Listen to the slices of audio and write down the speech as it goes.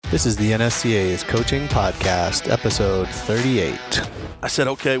This is the NSCA's Coaching Podcast, episode 38. I said,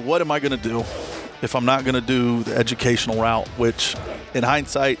 okay, what am I going to do if I'm not going to do the educational route, which in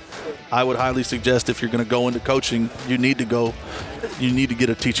hindsight, I would highly suggest if you're going to go into coaching, you need to get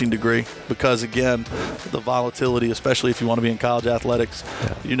a teaching degree because, again, the volatility, especially if you want to be in college athletics,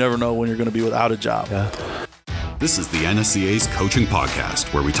 you never know when you're going to be without a job. Yeah. This is the NSCA's Coaching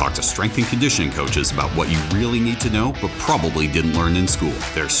Podcast, where we talk to strength and conditioning coaches about what you really need to know but probably didn't learn in school.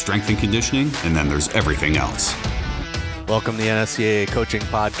 There's strength and conditioning, and then there's everything else. Welcome to the NSCA Coaching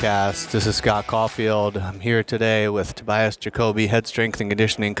Podcast. This is Scott Caulfield. I'm here today with Tobias Jacoby, head strength and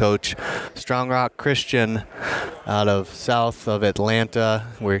conditioning coach, Strong Rock Christian out of south of Atlanta.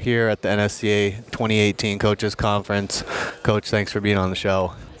 We're here at the NSCA 2018 Coaches Conference. Coach, thanks for being on the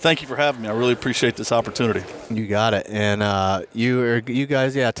show. Thank you for having me. I really appreciate this opportunity. You got it. And you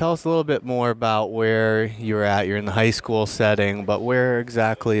guys, tell us a little bit more about where you're at. You're in the high school setting, but where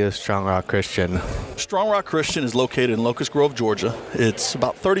exactly is Strong Rock Christian? Strong Rock Christian is located in Locust Grove, Georgia. It's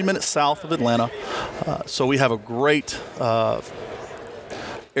about 30 minutes south of Atlanta. So we have a great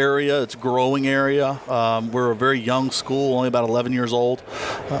area. It's a growing area. We're a very young school, only about 11 years old.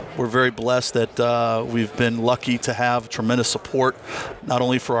 We're very blessed that we've been lucky to have tremendous support, not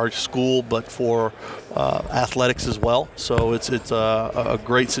only for our school, but for athletics as well. So it's a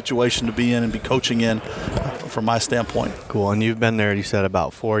great situation to be in and be coaching in from my standpoint. Cool. And you've been there, you said,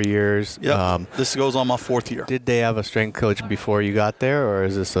 about 4 years. Yep. This goes on my fourth year. Did they have a strength coach before you got there, or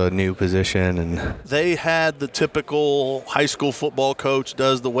is this a new position? And they had the typical high school football coach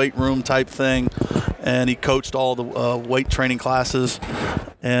does the weight room type thing, and he coached all the weight training classes.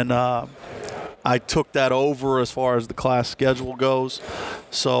 And I took that over as far as the class schedule goes.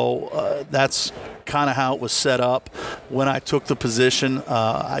 So that's kind of how it was set up. When I took the position,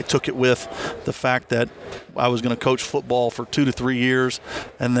 I took it with the fact that I was going to coach football for 2 to 3 years,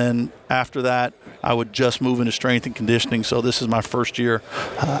 and then after that, I would just move into strength and conditioning. So this is my first year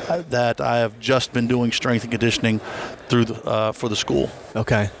that I have just been doing strength and conditioning through for the school.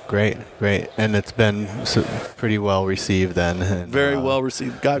 Okay, great. And it's been pretty well received then. And, very well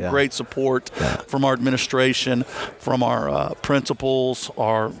received. Got great support from our administration, from our principals,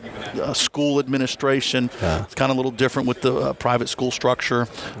 our school administration. It's kind of a little different with the private school structure,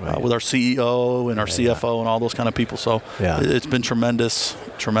 with our CEO and our CFO and all those kind of people. So it's been tremendous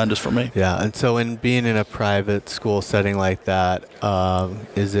for me. Yeah, and so in being in a private school setting like that,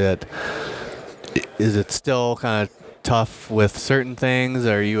 is it still kind of tough with certain things?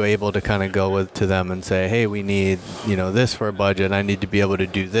 Are you able to kind of go to them and say, hey, we need this for a budget, I need to be able to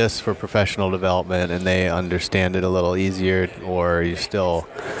do this for professional development, and they understand it a little easier, or you still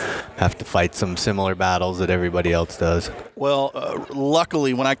have to fight some similar battles that everybody else does? Well,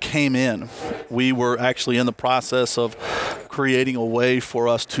 luckily when I came in, we were actually in the process of creating a way for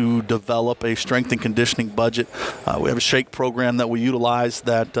us to develop a strength and conditioning budget. We have a shake program that we utilize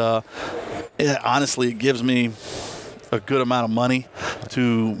that honestly, it gives me a good amount of money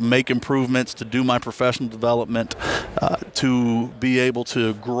to make improvements, to do my professional development, to be able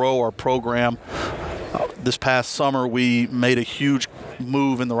to grow our program. This past summer, we made a huge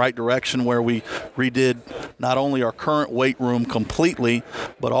move in the right direction where we redid not only our current weight room completely,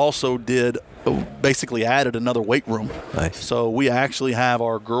 but also basically added another weight room. Nice. So we actually have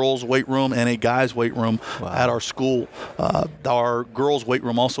our girls' weight room and a guys' weight room at our school. Our girls' weight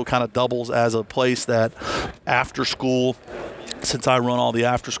room also kind of doubles as a place that after school, since I run all the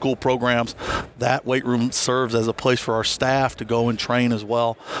after-school programs, that weight room serves as a place for our staff to go and train as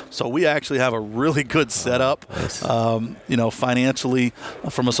well. So we actually have a really good setup. Nice. Financially,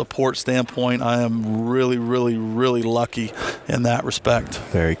 from a support standpoint, I am really, really, really lucky in that respect.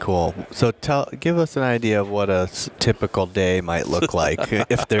 Very cool. So give us an idea of what a typical day might look like,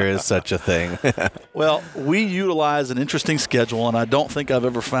 if there is such a thing. Well, we utilize an interesting schedule, and I don't think I've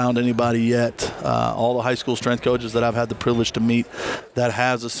ever found anybody yet, all the high school strength coaches that I've had the privilege to meet, that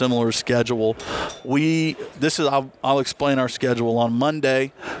has a similar schedule. I'll explain our schedule. On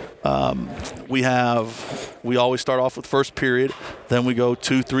Monday, we always start off with first period, then we go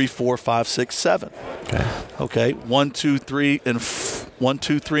 2, 3, 4, 5, 6, 7. Okay. 1, 2, 3, and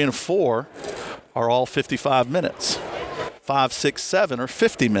 4 are all 55 minutes. 5, 6, 7 are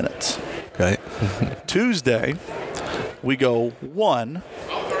 50 minutes. Okay. Tuesday, we go 1,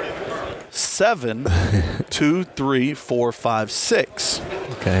 7, 2, 3, 4, 5, 6.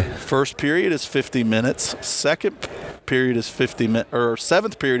 Okay. First period is 50 minutes. Second period is 50 minutes, or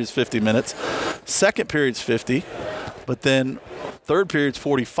seventh period is 50 minutes. Second period is 50, but then third period is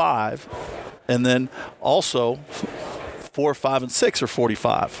 45, and then also 4, 5, and 6 are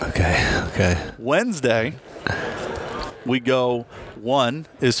 45. Okay. Wednesday, we go 1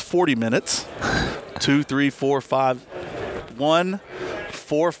 is 40 minutes. 2, 3, 4, 5. 1,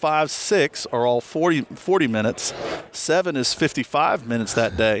 4, 5, 6 are all 40 minutes. 7 is 55 minutes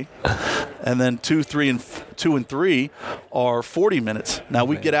that day. And then 2, 3 are 40 minutes. Now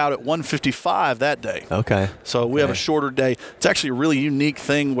we get out at 1:55 that day. Okay. So we have a shorter day. It's actually a really unique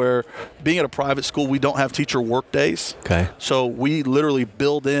thing where being at a private school, we don't have teacher work days. Okay. So we literally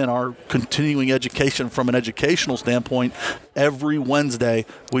build in our continuing education from an educational standpoint. Every Wednesday,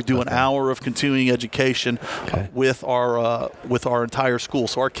 we do an hour of continuing education with our entire school.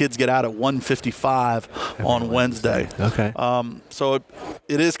 So our kids get out at 1:55 on Wednesday. Okay. So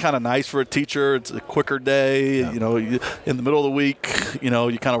it is kind of nice for a teacher. It's a quicker day. You know, in the middle of the week, you know,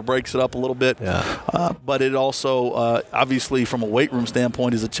 you kind of breaks it up a little bit. Yeah. But it also, obviously, from a weight room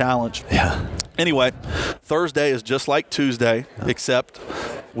standpoint, is a challenge. Yeah. Anyway, Thursday is just like Tuesday, except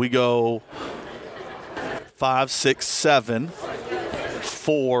we go 5, 6, 7,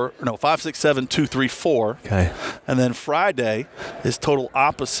 2, 3, 4. Okay. And then Friday is total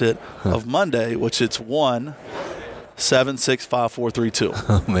opposite of Monday, which it's 1, 7, 6, 5, 4, 3, 2.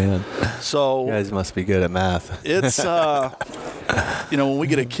 Oh, man. So You guys must be good at math. it's, you know, when we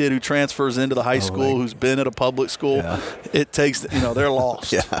get a kid who transfers into the high school who's been at a public school, it takes, you know, they're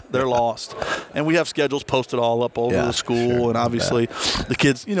lost. They're lost. And we have schedules posted all up over the school. And obviously the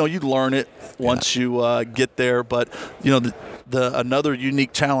kids, you know, you learn it once you get there. But, you know, another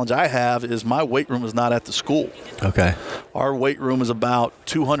unique challenge I have is my weight room is not at the school. Okay. Our weight room is about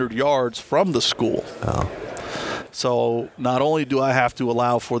 200 yards from the school. Oh. So not only do I have to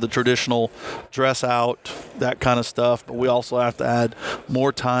allow for the traditional dress out, that kind of stuff, but we also have to add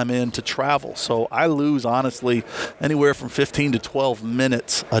more time in to travel. So I lose, honestly, anywhere from 15 to 12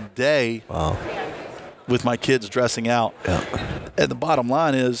 minutes a day with my kids dressing out. Yeah. And the bottom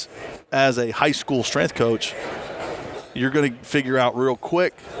line is, as a high school strength coach, you're going to figure out real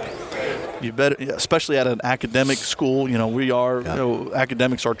quick. You better, especially at an academic school, you know, we are, you know,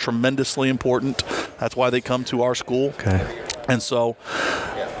 academics are tremendously important. That's why they come to our school. Okay. And so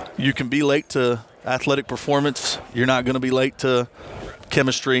you can be late to athletic performance. You're not going to be late to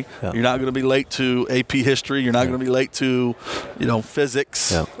chemistry. You're not going to be late to AP history. You're not going to be late to, you know, physics,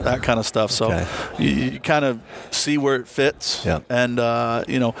 that kind of stuff. So you kind of see where it fits and,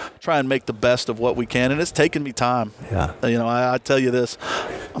 you know, try and make the best of what we can. And it's taken me time. You know, I tell you this,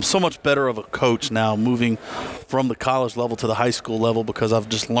 I'm so much better of a coach now moving from the college level to the high school level because I've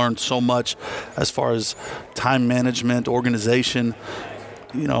just learned so much as far as time management, organization.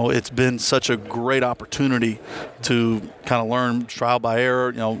 You know, it's been such a great opportunity to kind of learn trial by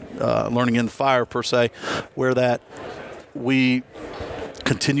error, you know, learning in the fire per se, where that we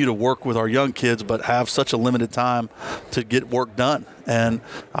continue to work with our young kids but have such a limited time to get work done. And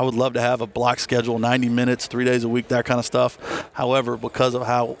I would love to have a block schedule, 90 minutes, 3 days a week, that kind of stuff. However, because of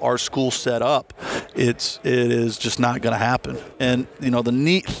how our school's set up, it is just not going to happen. And, you know, the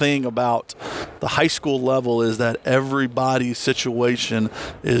neat thing about the high school level is that everybody's situation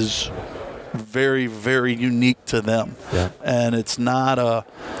is very, very unique to them. And it's not a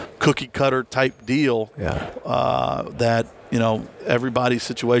cookie cutter type deal that, you know, everybody's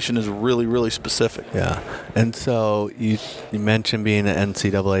situation is really, really specific. And so you mentioned being in an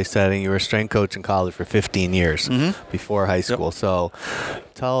NCAA setting. You were a strength coach in college for 15 years before high school. So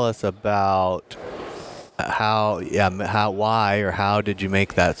tell us about how did you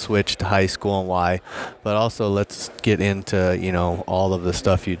make that switch to high school and why? But also let's get into, you know, all of the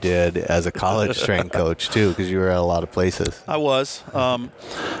stuff you did as a college strength coach too, because you were at a lot of places. I was.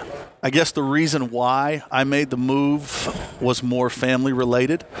 I guess the reason why I made the move was more family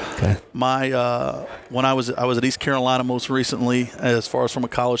related. My when I was at East Carolina most recently, as far as from a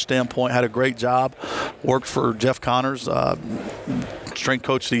college standpoint, had a great job. Worked for Jeff Connors, strength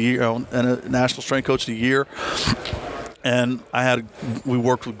coach of the year, and a national strength coach of the year. And we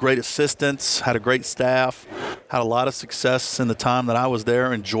worked with great assistants, had a great staff, had a lot of success in the time that I was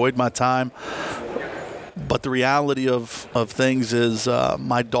there. Enjoyed my time. But the reality of things is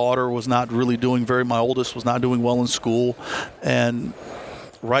my daughter was not really doing my oldest was not doing well in school. And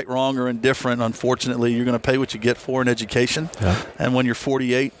right, wrong, or indifferent, unfortunately, you're going to pay what you get for in education. And when you're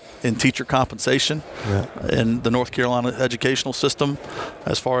 48 in teacher compensation in the North Carolina educational system,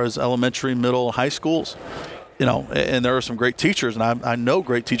 as far as elementary, middle, and high schools, you know, and there are some great teachers, and I know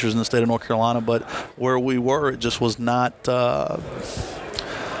great teachers in the state of North Carolina, but where we were, it just was not up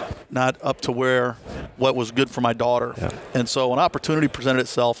to what was good for my daughter. And so an opportunity presented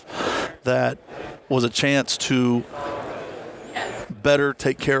itself that was a chance to better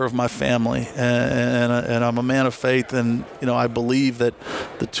take care of my family, and I'm a man of faith, and I believe that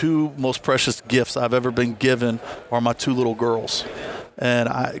the two most precious gifts I've ever been given are my two little girls, and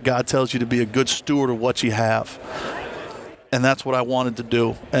God tells you to be a good steward of what you have, and that's what I wanted to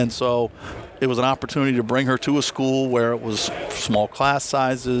do. And so it was an opportunity to bring her to a school where it was small class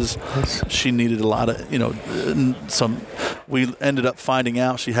sizes. She needed a lot of, we ended up finding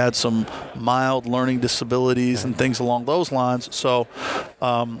out she had some mild learning disabilities and things along those lines. So,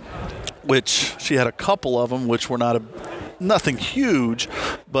 which she had a couple of them, which were nothing huge,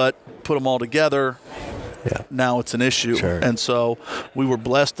 but put them all together. Yeah. Now it's an issue. Sure. And so we were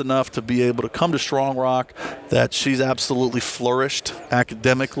blessed enough to be able to come to Strong Rock, that she's absolutely flourished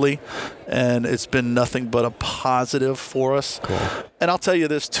academically, and it's been nothing but a positive for us. Cool. And I'll tell you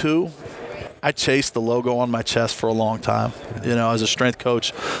this too, I chased the logo on my chest for a long time. As a strength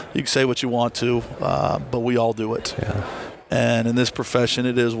coach, you can say what you want to, but we all do it. Yeah. And in this profession,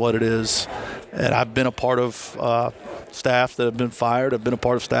 it is what it is. And I've been a part of staff that have been fired. I've been a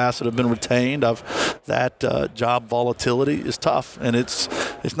part of staffs that have been retained. That job volatility is tough, and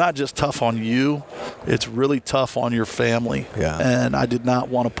it's not just tough on you. It's really tough on your family. Yeah. And I did not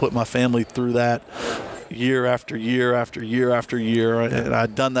want to put my family through that year after year after year after year. And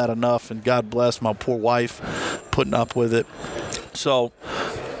I'd done that enough, and God bless my poor wife putting up with it. So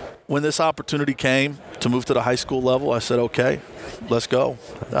when this opportunity came to move to the high school level, I said, okay, let's go.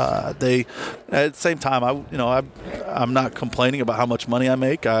 At the same time, I'm not complaining about how much money I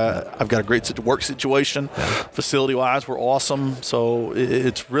make. I've got a great work situation. Facility-wise, we're awesome. So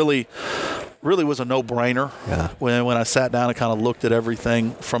it's really was a no-brainer when I sat down and kind of looked at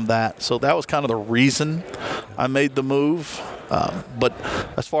everything from that. So that was kind of the reason I made the move. But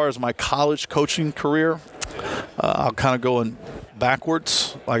as far as my college coaching career, I'll kind of go in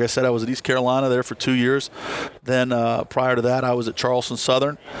backwards. Like I said, I was at East Carolina there for 2 years. Then prior to that, I was at Charleston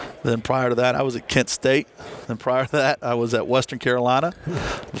Southern. Then prior to that, I was at Kent State. Then prior to that, I was at Western Carolina.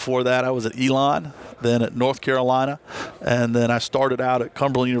 Before that, I was at Elon, then at North Carolina. And then I started out at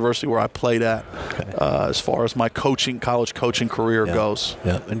Cumberland University, where I played at as far as my college coaching career goes.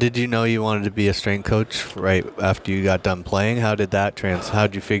 Yeah. And did you know you wanted to be a strength coach right after you got done playing? How did that how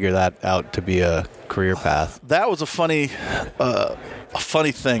did you figure that out to be a career path? That was a funny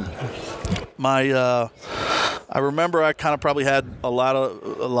thing. I remember I kind of probably had a lot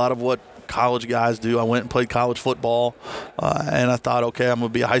of what college guys do. I went and played college football, and I thought, okay, I'm going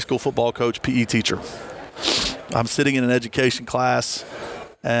to be a high school football coach, PE teacher. I'm sitting in an education class,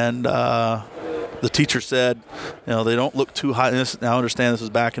 and the teacher said, they don't look too high. Now I understand this was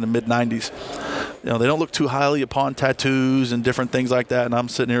back in the mid-'90s. They don't look too highly upon tattoos and different things like that. And I'm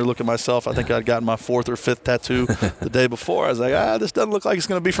sitting here looking at myself. I think I'd gotten my 4th or 5th tattoo the day before. I was like, this doesn't look like it's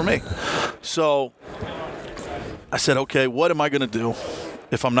going to be for me. So I said, okay, what am I going to do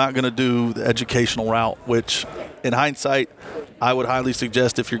if I'm not going to do the educational route, which in hindsight, I would highly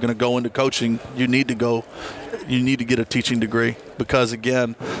suggest if you're going to go into coaching, you need to get a teaching degree, because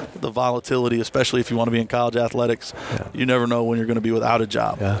again, the volatility, especially if you want to be in college athletics, you never know when you're going to be without a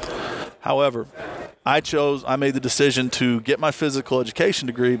job. Yeah. However, I made the decision to get my physical education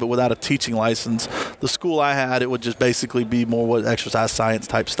degree, but without a teaching license. The school I had, it would just basically be more exercise science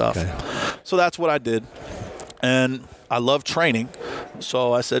type stuff. Okay. So that's what I did. And I love training.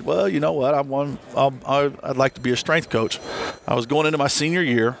 So I said, well, you know what? I'd like to be a strength coach. I was going into my senior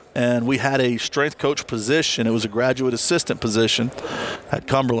year, and we had a strength coach position. It was a graduate assistant position at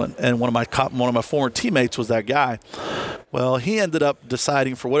Cumberland, and one of my former teammates was that guy. Well, he ended up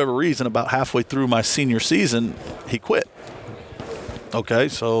deciding, for whatever reason, about halfway through my senior season, he quit. Okay,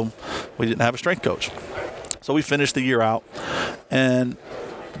 so we didn't have a strength coach. So we finished the year out, and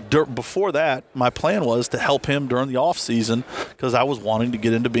before that, my plan was to help him during the off season, because I was wanting to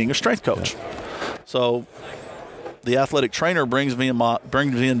get into being a strength coach. So the athletic trainer brings me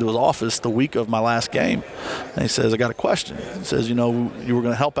into his office the week of my last game, and he says, I got a question. He says, you were going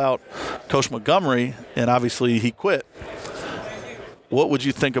to help out Coach Montgomery, and obviously he quit. What would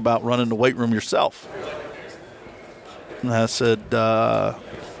you think about running the weight room yourself? And I said,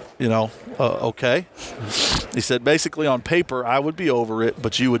 okay. He said, basically on paper, I would be over it,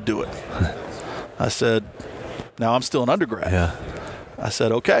 but you would do it. I said, now I'm still an undergrad. Yeah. I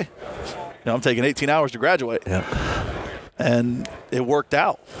said, okay. I'm taking 18 hours to graduate. Yeah. And it worked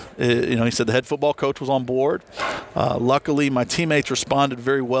out. He said the head football coach was on board. Luckily, my teammates responded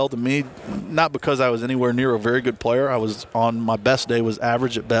very well to me, not because I was anywhere near a very good player. I was on my best day, was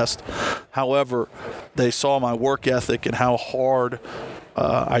average at best. However, they saw my work ethic and how hard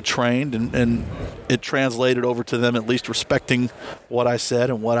I trained, and it translated over to them at least respecting what I said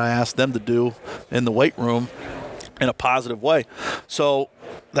and what I asked them to do in the weight room. in a positive way. So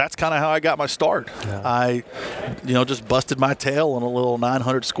that's kind of how I got my start. Yeah. I, just busted my tail in a little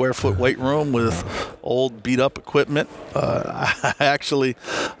 900 square foot weight room with old beat up equipment. I actually,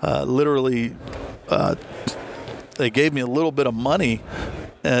 literally, they gave me a little bit of money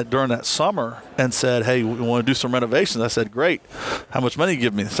during that summer and said, hey, we want to do some renovations. I said, great. How much money you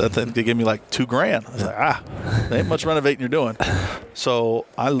give me? So I think they gave me like $2,000. I was like, there ain't much renovating you're doing. So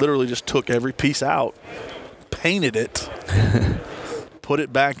I literally just took every piece out, painted it, put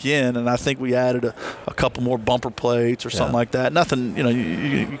it back in, and I think we added a couple more bumper plates or something like that. Nothing,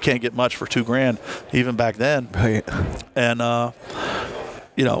 you can't get much for $2,000 even back then. Right. And,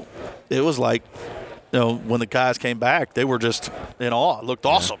 it was like, when the guys came back, they were just in awe. It looked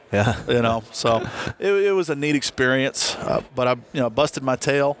awesome. Yeah. So it was a neat experience. But I, busted my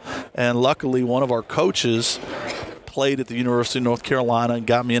tail, and luckily one of our coaches played at the University of North Carolina and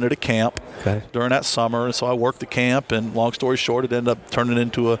got me into the camp during that summer. And so I worked the camp, and long story short, it ended up turning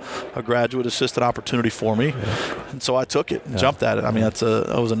into a graduate assistant opportunity for me. Yeah. And so I took it and jumped at it. I mean, that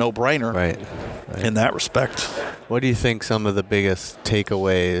was a no-brainer in that respect. What do you think some of the biggest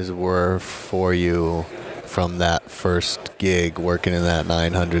takeaways were for you from that first gig working in that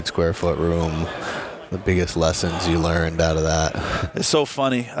 900 square foot room? The biggest lessons you learned out of that? It's so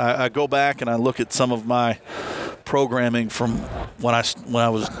funny. I go back and I look at some of my programming from when I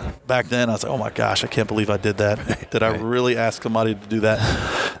was back then. I was like, oh my gosh, I can't believe I did that. Did I really ask somebody to do that?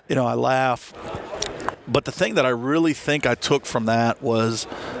 I laugh. But the thing that I really think I took from that was,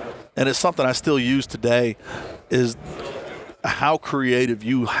 and it's something I still use today, is how creative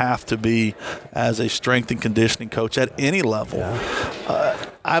you have to be as a strength and conditioning coach at any level. Yeah.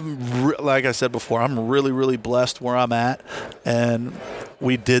 Like I said before, I'm really, really blessed where I'm at, and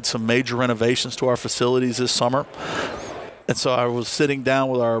we did some major renovations to our facilities this summer. And so I was sitting down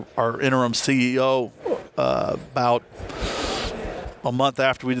with our interim CEO about a month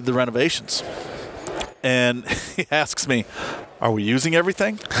after we did the renovations. And he asks me, are we using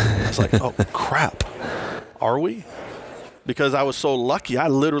everything? I was like, oh, crap. Are we? Because I was so lucky, I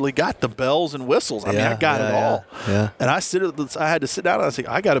literally got the bells and whistles. I mean, I got it all. Yeah. And I had to sit down and I said,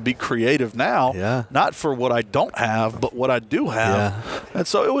 I got to be creative now, not for what I don't have, but what I do have. Yeah. And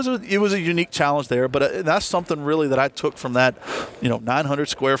so it was a unique challenge there. But that's something really that I took from that, 900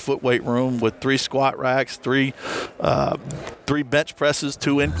 square foot weight room with 3 squat racks, 3 bench presses,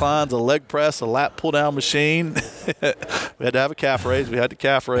 2 inclines, a leg press, a lat pull down machine. We had to have a calf raise. We had to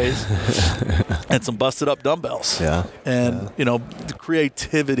calf raise. And some busted up dumbbells. Yeah. And, the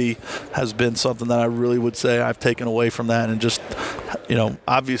creativity has been something that I really would say I've taken away from that. And just,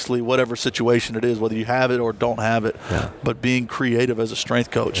 obviously whatever situation it is, whether you have it or don't have it, but being creative as a strength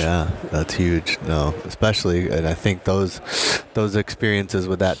coach. Yeah, that's huge. No, especially, and I think those experiences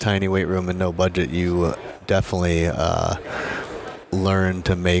with that tiny weight room and no budget, you definitely learn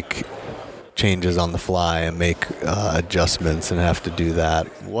to make changes on the fly and make adjustments and have to do that.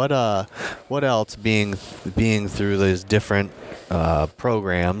 What else being through those different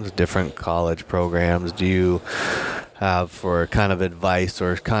programs, different college programs, do you have for kind of advice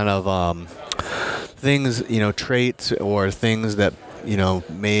or kind of things, traits or things that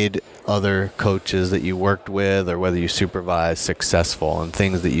made other coaches that you worked with or whether you supervised successful, and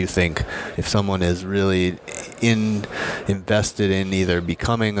things that you think if someone is really invested in either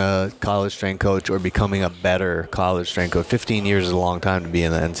becoming a college strength coach or becoming a better college strength coach? 15 years is a long time to be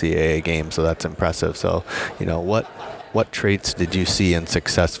in the NCAA game, so that's impressive. So, what traits did you see in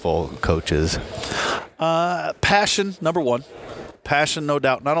successful coaches? Passion, number one. Passion, no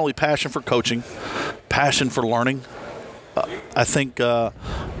doubt. Not only passion for coaching, passion for learning. I think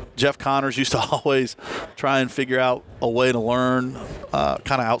Jeff Connors used to always try and figure out a way to learn kind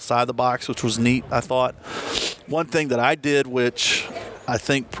of outside the box, which was neat, I thought. One thing that I did, which I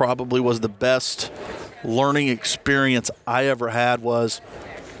think probably was the best learning experience I ever had, was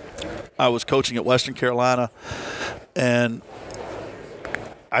I was coaching at Western Carolina, and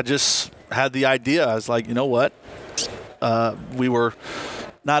I just had the idea. I was like, you know what? We were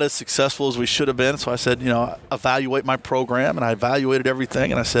not as successful as we should have been. So I said, evaluate my program, and I evaluated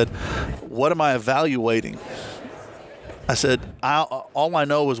everything. And I said, what am I evaluating? I said, all I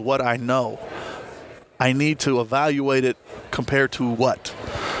know is what I know. I need to evaluate it compared to what?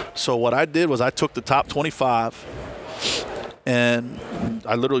 So what I did was I took the top 25 and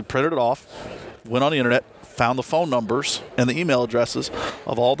I literally printed it off, went on the internet, found the phone numbers and the email addresses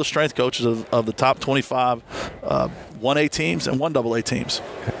of all the strength coaches of the top 25 1A teams and 1AA teams.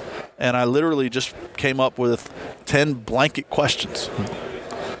 And I literally just came up with 10 blanket questions.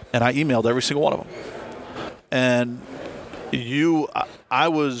 And I emailed every single one of them. And I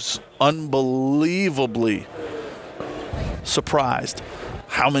was unbelievably surprised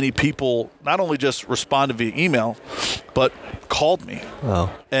how many people not only just responded via email, but called me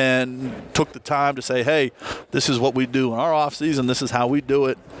and took the time to say, hey, this is what we do in our off season. This is how we do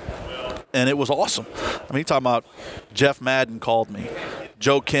it. And it was awesome. I mean, you're talking about Jeff Madden called me.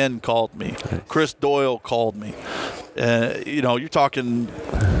 Joe Ken called me. Chris Doyle called me. You're talking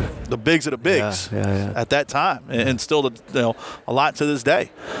the bigs of the bigs at that time, and still, a lot to this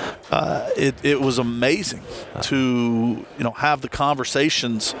day. It was amazing to have the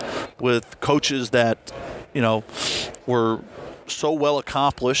conversations with coaches that were so well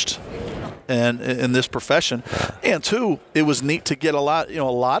accomplished and in this profession, and two, it was neat to get a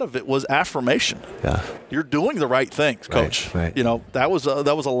lot of it was affirmation. You're doing the right things, coach. Right. That was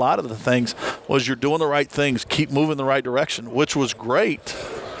a lot of the things was you're doing the right things, keep moving the right direction, which was great.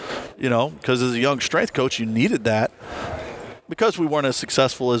 Because as a young strength coach, you needed that because we weren't as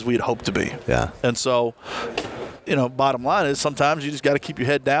successful as we had hoped to be. And so, bottom line is sometimes you just got to keep your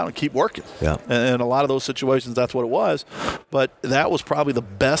head down and keep working. And in a lot of those situations, that's what it was. But that was probably the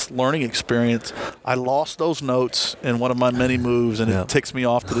best learning experience. I lost those notes in one of my many moves, and it ticks me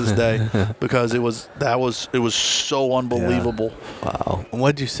off to this day because it was so unbelievable. Wow. And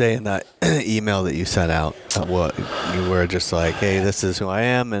what did you say in that email that you sent out? What you were just like, hey, this is who I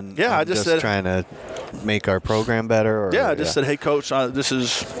am, and I just said, trying to make our program better. Or, I just said, hey, coach, this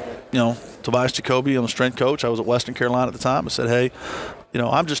is Tobias Jacoby. I'm a strength coach. I was at Western Carolina at the time. I said, hey,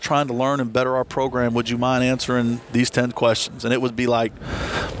 I'm just trying to learn and better our program. Would you mind answering these 10 questions? And it would be like,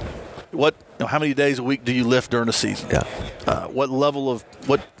 how many days a week do you lift during the season?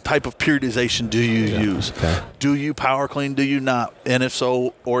 What type of periodization do you use? Do you power clean? Do you not? And if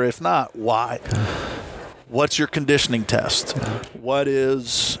so, or if not, why? What's your conditioning test? What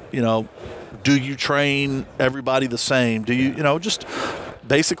is, do you train everybody the same? Do you, just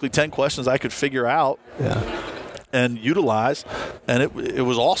basically 10 questions I could figure out and utilize, and it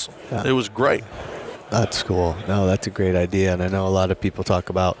was awesome. It was great. That's cool. No, that's a great idea, and I know a lot of people talk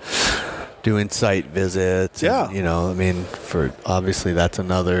about doing site visits. And, for obviously that's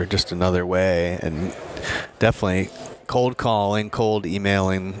another way, and definitely cold calling, cold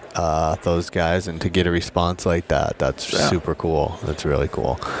emailing those guys, and to get a response like that, that's super cool. That's really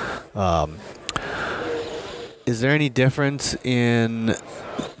cool. Is there any difference in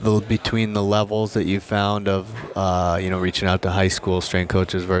between the levels that you found of reaching out to high school strength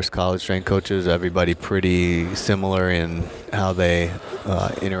coaches versus college strength coaches? Everybody pretty similar in how they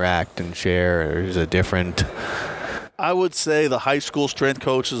interact and share, or is it different? I would say the high school strength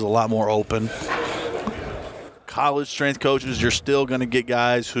coach is a lot more open. College strength coaches, you're still going to get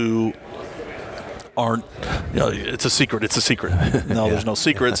guys who aren't, it's a secret. No, there's no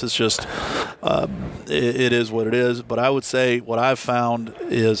secrets. It's just, it is what it is. But I would say what I've found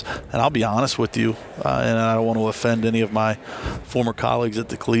is, and I'll be honest with you, and I don't want to offend any of my former colleagues at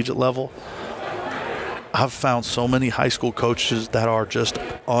the collegiate level, I've found so many high school coaches that are just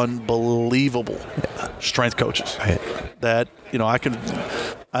unbelievable strength coaches. That,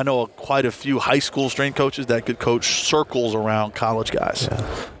 I know quite a few high school strength coaches that could coach circles around college guys.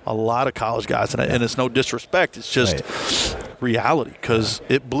 A lot of college guys. And it's no disrespect. It's just reality, because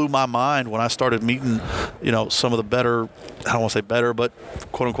it blew my mind when I started meeting, some of the better, I don't want to say better, but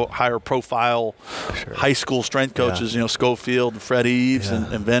quote-unquote higher profile high school strength coaches, Schofield and Fred Eves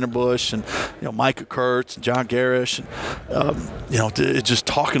and Vanderbush and, Micah Kurtz and John Garish. And, just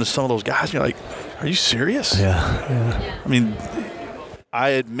talking to some of those guys, you're like, are you serious? I mean, I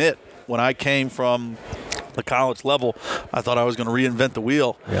admit, when I came from the college level, I thought I was going to reinvent the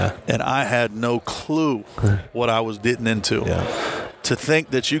wheel, and I had no clue what I was getting into. To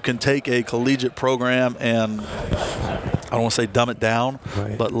think that you can take a collegiate program and, I don't want to say dumb it down,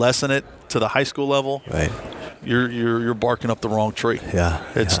 but lessen it to the high school level, you're barking up the wrong tree.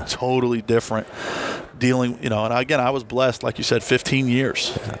 It's totally different. Dealing, and again, I was blessed, like you said, 15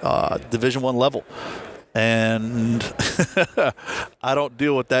 years, Division I level. And I don't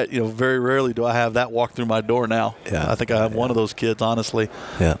deal with that. Very rarely do I have that walk through my door now. I think I have one of those kids, honestly.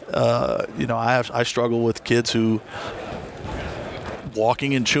 I struggle with kids who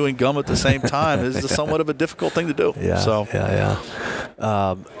walking and chewing gum at the same time is somewhat of a difficult thing to do.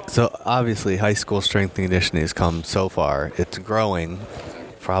 So obviously, high school strength and conditioning has come so far. It's growing.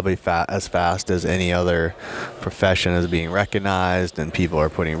 Probably as fast as any other profession is being recognized, and people are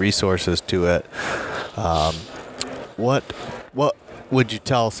putting resources to it. What would you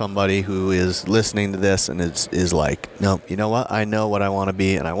tell somebody who is listening to this and is like, no, you know what? I know what I want to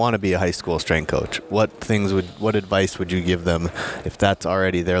be, and I want to be a high school strength coach. What advice would you give them if that's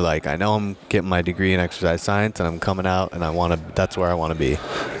already, they're like, I know I'm getting my degree in exercise science and I'm coming out and that's where I want to be?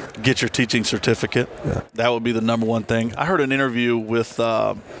 Get your teaching certificate. Yeah. That would be the number one thing. I heard an interview with,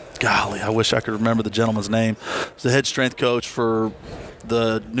 golly, I wish I could remember the gentleman's name. He's the head strength coach for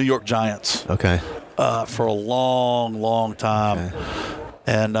the New York Giants. Okay. For a long, long time. Okay.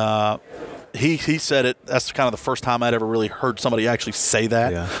 And he said it. That's kind of the first time I'd ever really heard somebody actually say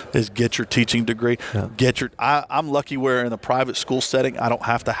that. Yeah. Is get your teaching degree. Yeah. I'm lucky where in the private school setting I don't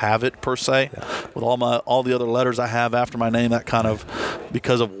have to have it per se. Yeah. With all the other letters I have after my name, that kind of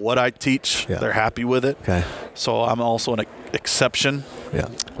because of what I teach, they're happy with it. Okay. So I'm also an exception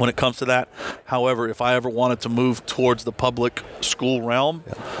when it comes to that. However, if I ever wanted to move towards the public school realm,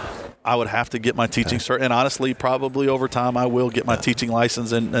 I would have to get my teaching cert. And honestly, probably over time, I will get my teaching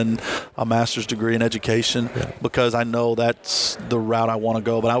license and a master's degree in education because I know that's the route I want to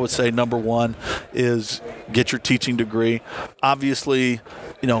go. But I would say number one is get your teaching degree. Obviously,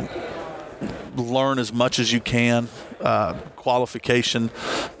 learn as much as you can. Qualification,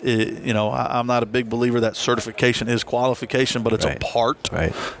 I'm not a big believer that certification is qualification, but it's a part.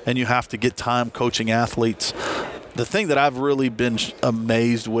 Right. And you have to get time coaching athletes. The thing that I've really been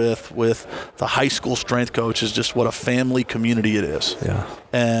amazed with the high school strength coach is just what a family community it is. Yeah.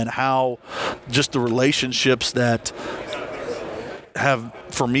 And how just the relationships that have,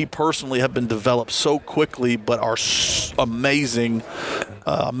 for me personally, have been developed so quickly but are amazingly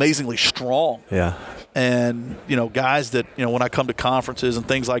strong. Yeah. And, guys that, when I come to conferences and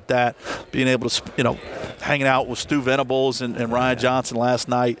things like that, being able to, hanging out with Stu Venables and Ryan Johnson last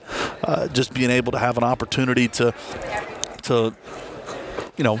night, just being able to have an opportunity to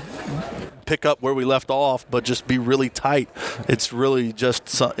pick up where we left off, but just be really tight. It's really just,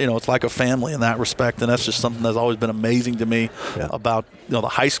 it's like a family in that respect. And that's just something that's always been amazing to me about, the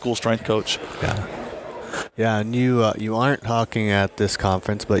high school strength coach. Yeah. Yeah, and you aren't talking at this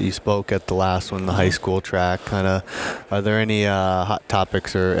conference, but you spoke at the last one, the high school track. Are there any hot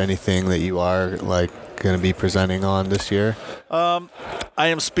topics or anything that you are going to be presenting on this year? I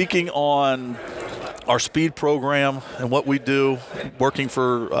am speaking on our speed program and what we do, working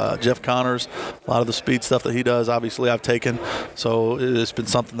for Jeff Connors. A lot of the speed stuff that he does, obviously, I've taken. So it's been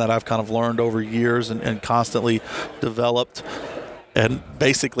something that I've kind of learned over years and constantly developed. And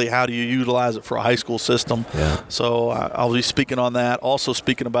basically, how do you utilize it for a high school system? Yeah. So I'll be speaking on that. Also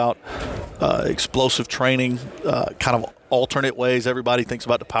speaking about explosive training, kind of alternate ways. Everybody thinks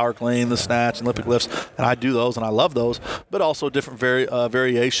about the power clean, the snatch, and Olympic lifts, and I do those, and I love those. But also different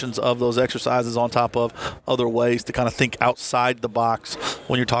variations of those exercises on top of other ways to kind of think outside the box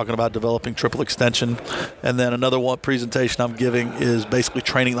when you're talking about developing triple extension. And then another one presentation I'm giving is basically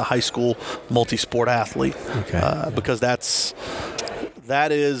training the high school multi-sport athlete, because that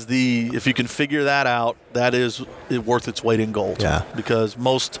is if you can figure that out, that is worth its weight in gold. Yeah. Because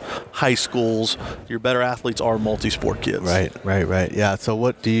most high schools, your better athletes are multi-sport kids. Right. Yeah. So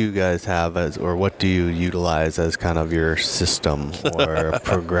what do you guys have or what do you utilize as kind of your system or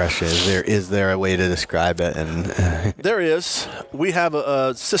progression? Is there a way to describe it? And there is. We have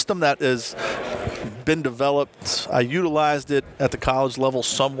a system that has been developed. I utilized it at the college level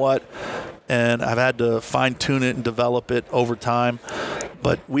somewhat, and I've had to fine-tune it and develop it over time.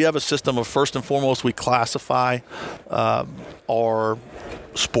 But we have a system of, first and foremost, we classify our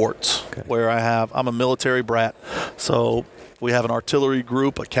sports, where I'm a military brat. So we have an artillery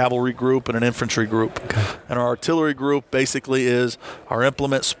group, a cavalry group, and an infantry group. Okay. And our artillery group basically is our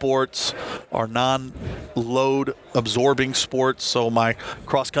implement sports, our non-load absorbing sports. So my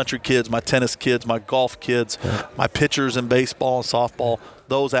cross-country kids, my tennis kids, my golf kids, my pitchers in baseball and softball,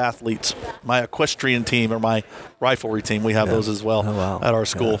 those athletes, my equestrian team or my riflery team, we have those as well at our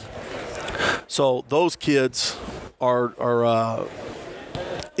school. Yeah. So those kids are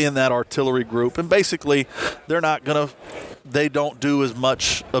in that artillery group, and basically they don't do as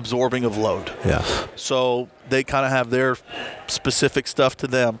much absorbing of load. Yeah. So they kind of have their specific stuff to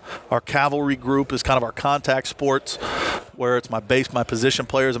them. Our cavalry group is kind of our contact sports, where it's my position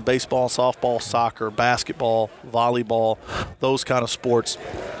players in baseball, softball, soccer, basketball, volleyball, those kind of sports.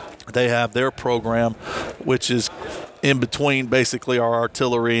 They have their program, which is in between basically our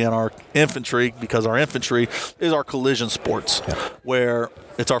artillery and our infantry, because our infantry is our collision sports, where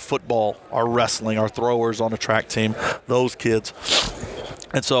it's our football, our wrestling, our throwers on the track team, those kids.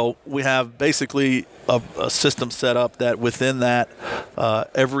 And so we have basically a system set up that within that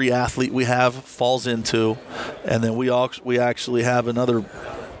every athlete we have falls into, and then we actually have another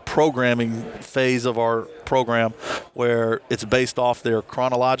programming phase of our program where it's based off their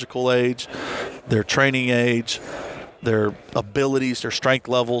chronological age, their training age, their abilities, their strength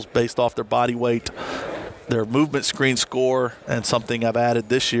levels based off their body weight. their movement, screen, score, and something I've added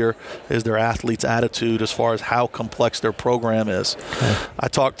this year is their athlete's attitude as far as how complex their program is. Okay. I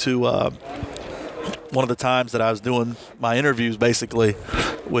talked to one of the times that I was doing my interviews basically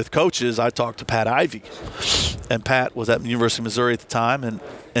with coaches, I talked to Pat Ivey. And Pat was at the University of Missouri at the time,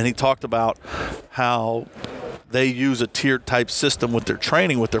 and he talked about how they use a tiered type system with their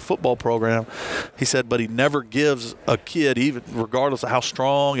training, with their football program. He said, but he never gives a kid, even regardless of how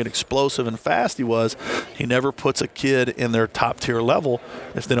strong and explosive and fast he was, he never puts a kid in their top tier level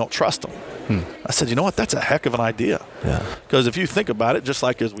if they don't trust them. I said, you know what, that's a heck of an idea. Yeah. Because if you think about it, just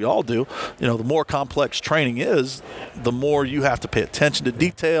like as we all do, the more complex training is, the more you have to pay attention to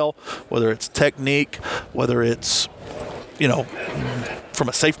detail, whether it's technique, whether it's, from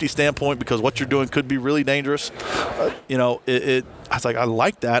a safety standpoint, because what you're doing could be really dangerous. I was like, I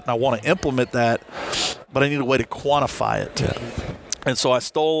like that, and I want to implement that, but I need a way to quantify it. Yeah. And so I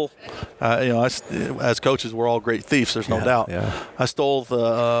stole, as coaches, we're all great thieves, there's no doubt. Yeah. I stole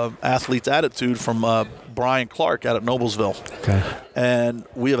the athlete's attitude from Brian Clark out at Noblesville. Okay. And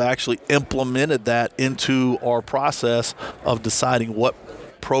we have actually implemented that into our process of deciding what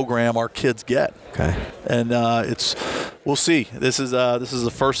program our kids get. Okay. And we'll see. This is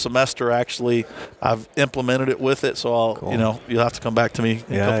the first semester actually. I've implemented it with it, so I'll you'll have to come back to me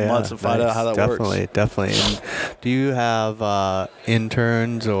in a couple months and find out how that works. Definitely. And do you have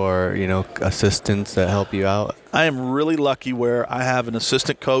interns or assistants that help you out? I am really lucky where I have an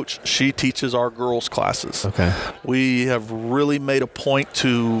assistant coach. She teaches our girls' classes. Okay. We have really made a point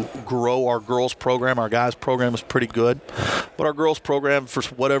to grow our girls' program. Our guys' program is pretty good, but our girls' program, for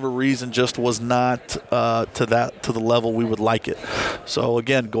whatever reason, just was not to the level we would like it. So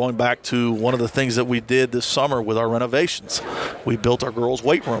again, going back to one of the things that we did this summer with our renovations, we built our girls'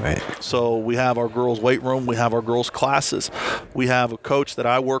 weight room. Right. So we have our girls' weight room. We have our girls' classes. We have a coach that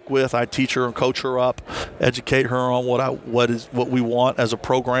I work with. I teach her and coach her up, educate her on what we want as a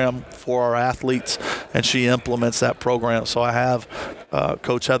program for our athletes, and she implements that program. So I have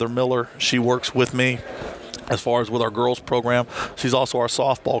Coach Heather Miller. She works with me as far as with our girls program. She's also our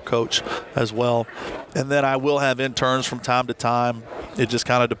softball coach as well. And then I will have interns from time to time. It just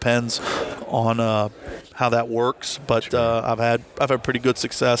kind of depends on how that works, but I've had pretty good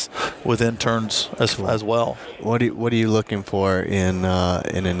success with interns as well. What are you looking for in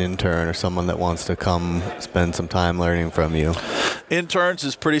an intern or someone that wants to come spend some time learning from you? Interns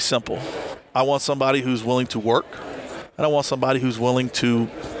is pretty simple. I want somebody who's willing to work, and I want somebody who's willing to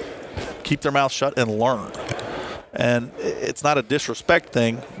keep their mouth shut and learn. And it's not a disrespect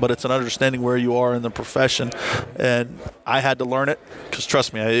thing, but it's an understanding where you are in the profession. And I had to learn it because,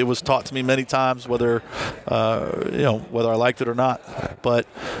 trust me, it was taught to me many times, whether I liked it or not. But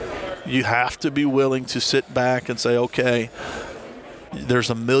you have to be willing to sit back and say, okay, there's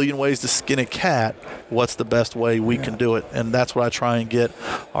a million ways to skin a cat. What's the best way we can do it? And that's what I try and get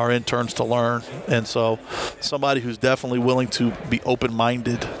our interns to learn. And so somebody who's definitely willing to be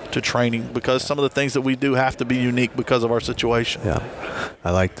open-minded to training, because some of the things that we do have to be unique because of our situation. Yeah.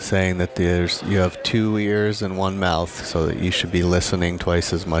 I like the saying that you have 2 ears and 1 mouth, so that you should be listening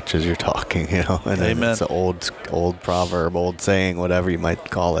twice as much as you're talking, And Amen. It's an old proverb, old saying, whatever you might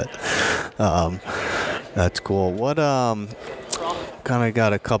call it. That's cool. What kind of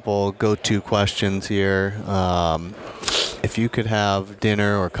got a couple go-to questions here. If you could have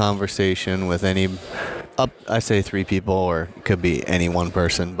dinner or conversation with I say 3 people, or it could be any one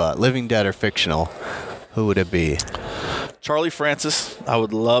person, but living, dead, or fictional, who would it be? Charlie Francis. I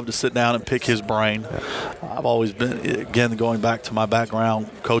would love to sit down and pick his brain. I've always been, again, going back to my background,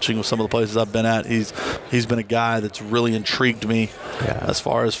 coaching with some of the places I've been at, he's been a guy that's really intrigued me as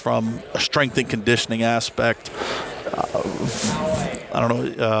far as from a strength and conditioning aspect. I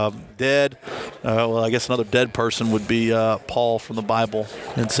don't know, dead. I guess another dead person would be Paul from the Bible,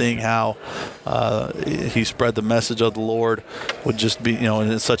 and seeing how he spread the message of the Lord would just be,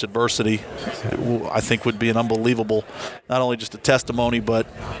 in such adversity, I think would be an unbelievable, not only just a testimony, but,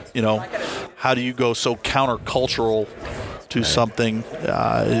 how do you go so countercultural to something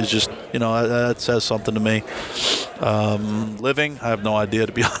is just, that says something to me. Living, I have no idea,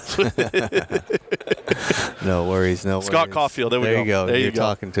 to be honest with you. No worries. Scott Caulfield, there you go. You're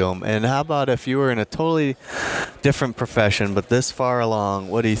talking to him. And how about if you were in a totally different profession, but this far along,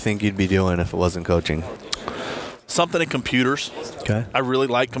 what do you think you'd be doing if it wasn't coaching? Something in computers. Okay. I really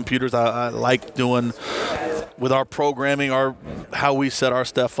like computers. I like doing, with our programming, how we set our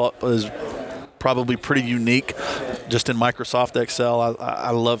stuff up is probably pretty unique. Just in Microsoft Excel,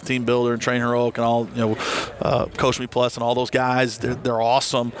 I love Team Builder and Train Heroic and all, Coach Me Plus and all those guys. They're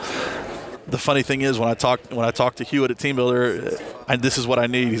awesome. The funny thing is, when I talk to Hewitt at Team Builder, this is what I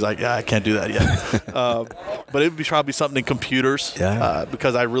need. He's like, yeah, I can't do that yet. But it would be probably something in computers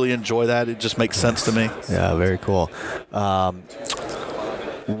because I really enjoy that. It just makes sense to me. Yeah, very cool.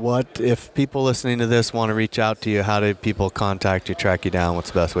 What if people listening to this want to reach out to you? How do people contact you, track you down? What's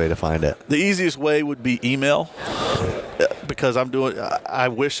the best way to find it? The easiest way would be email, because I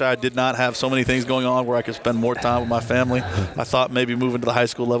wish I did not have so many things going on where I could spend more time with my family. I thought maybe moving to the high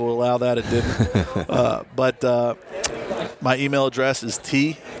school level would allow that. It didn't. But my email address is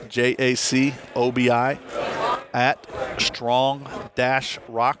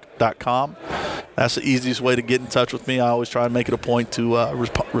tjacobi@strong-rock.com. That's the easiest way to get in touch with me. I always try and make it a point to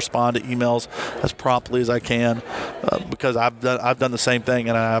respond to emails as promptly as I can, because I've done the same thing,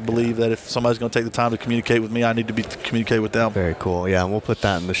 and I believe that if somebody's going to take the time to communicate with me, I need to communicate with them. Very cool. Yeah, and we'll put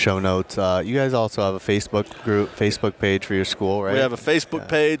that in the show notes. You guys also have a Facebook page for your school, right? We have a Facebook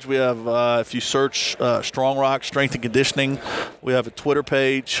page. We have, if you search Strong Rock Strength and Conditioning, we have a Twitter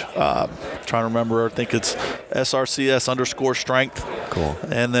page. Trying to remember, I think it's SRCS_strength. Cool.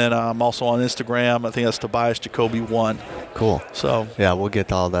 And then I'm also on Instagram. I think that's Tobias Jacoby 1. Cool. So yeah, we'll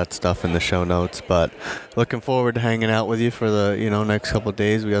get all that stuff in the show notes. But looking forward to hanging out with you for the next couple of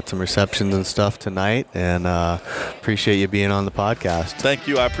days. We got some receptions and stuff tonight, and appreciate you being on the podcast. Thank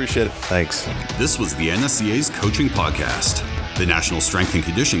you. I appreciate it. Thanks. This was the NSCA's Coaching Podcast. The National Strength and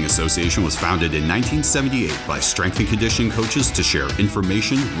Conditioning Association was founded in 1978 by strength and conditioning coaches to share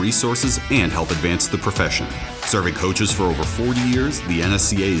information, resources, and help advance the profession. Serving coaches for over 40 years, the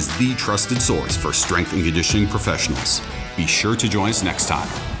NSCA is the trusted source for strength and conditioning professionals. Be sure to join us next time.